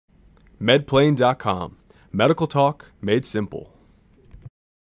MedPlane.com. Medical talk made simple.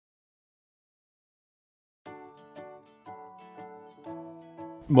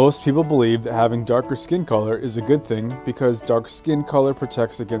 Most people believe that having darker skin color is a good thing because dark skin color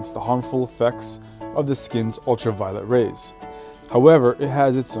protects against the harmful effects of the skin's ultraviolet rays. However, it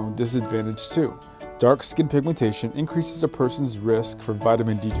has its own disadvantage too. Dark skin pigmentation increases a person's risk for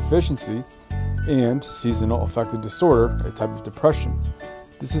vitamin D deficiency and seasonal affective disorder, a type of depression.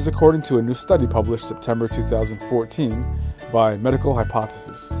 This is according to a new study published September 2014 by Medical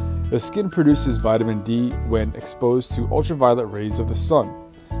Hypothesis. The skin produces vitamin D when exposed to ultraviolet rays of the sun.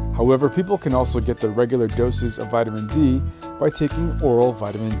 However, people can also get their regular doses of vitamin D by taking oral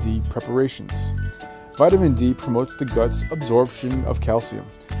vitamin D preparations. Vitamin D promotes the gut's absorption of calcium,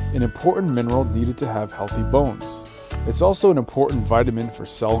 an important mineral needed to have healthy bones. It's also an important vitamin for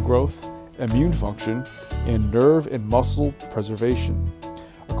cell growth, immune function, and nerve and muscle preservation.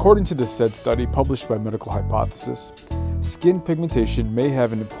 According to the said study published by Medical Hypothesis, skin pigmentation may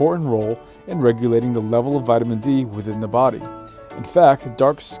have an important role in regulating the level of vitamin D within the body. In fact,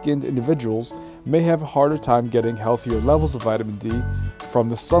 dark-skinned individuals may have a harder time getting healthier levels of vitamin D from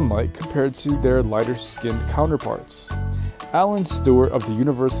the sunlight compared to their lighter-skinned counterparts. Alan Stewart of the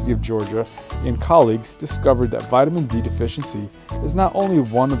University of Georgia and colleagues discovered that vitamin D deficiency is not only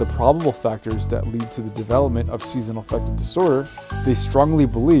one of the probable factors that lead to the development of seasonal affective disorder, they strongly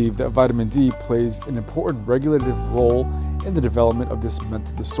believe that vitamin D plays an important regulative role in the development of this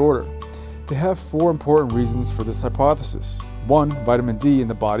mental disorder. They have 4 important reasons for this hypothesis. 1. Vitamin D in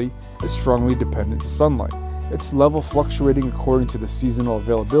the body is strongly dependent to sunlight, its level fluctuating according to the seasonal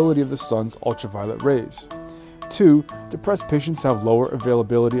availability of the sun's ultraviolet rays. 2. Depressed patients have lower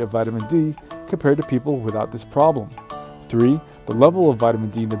availability of vitamin D compared to people without this problem. 3. The level of vitamin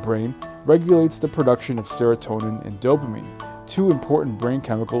D in the brain regulates the production of serotonin and dopamine, 2 important brain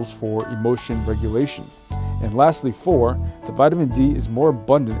chemicals for emotion regulation. And lastly, 4. The vitamin D is more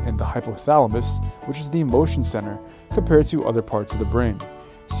abundant in the hypothalamus, which is the emotion center, compared to other parts of the brain.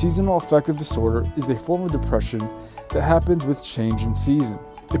 Seasonal affective disorder is a form of depression that happens with change in season.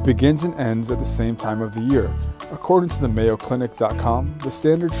 It begins and ends at the same time of the year. According to the MayoClinic.com, the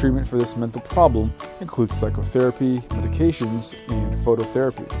standard treatment for this mental problem includes psychotherapy, medications, and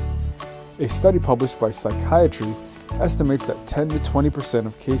phototherapy. A study published by Psychiatry estimates that 10 to 20%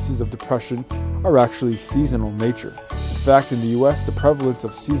 of cases of depression are actually seasonal in nature. In fact, in the US, the prevalence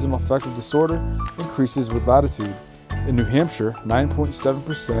of seasonal affective disorder increases with latitude. In New Hampshire,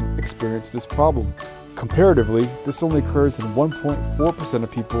 9.7% experience this problem. Comparatively, this only occurs in 1.4%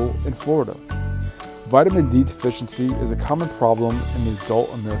 of people in Florida. Vitamin D deficiency is a common problem in the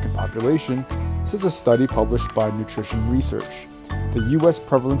adult American population, says a study published by Nutrition Research. The U.S.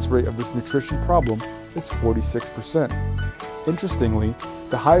 prevalence rate of this nutrition problem is 46%. Interestingly,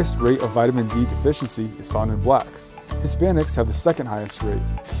 the highest rate of vitamin D deficiency is found in blacks. Hispanics have the second highest rate.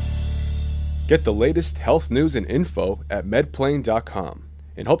 Get the latest health news and info at MedPlane.com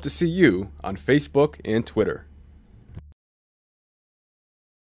and hope to see you on Facebook and Twitter.